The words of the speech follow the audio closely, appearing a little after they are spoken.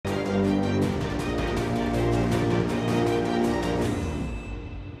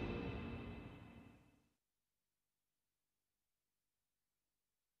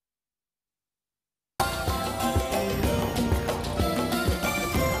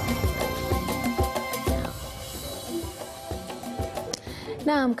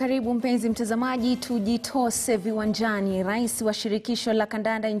Naam, karibu mpenzi mtazamaji, tujitose viwanjani. Rais wa Shirikisho la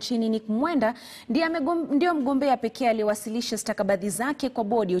Kandanda nchini Mwendwa ndio mgombea pekee aliyewasilisha stakabadhi zake kwa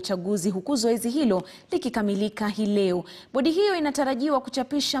Bodi ya Uchaguzi, huku zoezi hilo likikamilika hii leo. Bodi hiyo inatarajiwa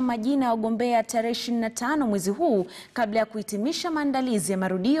kuchapisha majina ya wagombea tarehe 25 mwezi huu kabla ya kuhitimisha maandalizi ya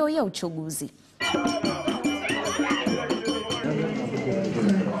marudio ya uchaguzi.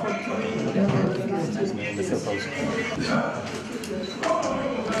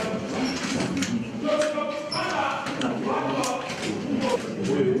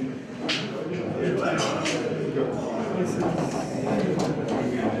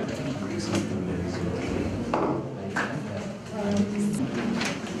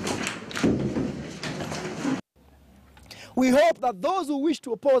 We hope that those who wish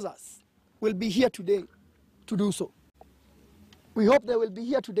to oppose us will be here today to do so. We hope they will be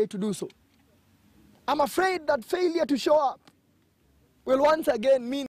here today to do so. I'm afraid that failure to show up will once again mean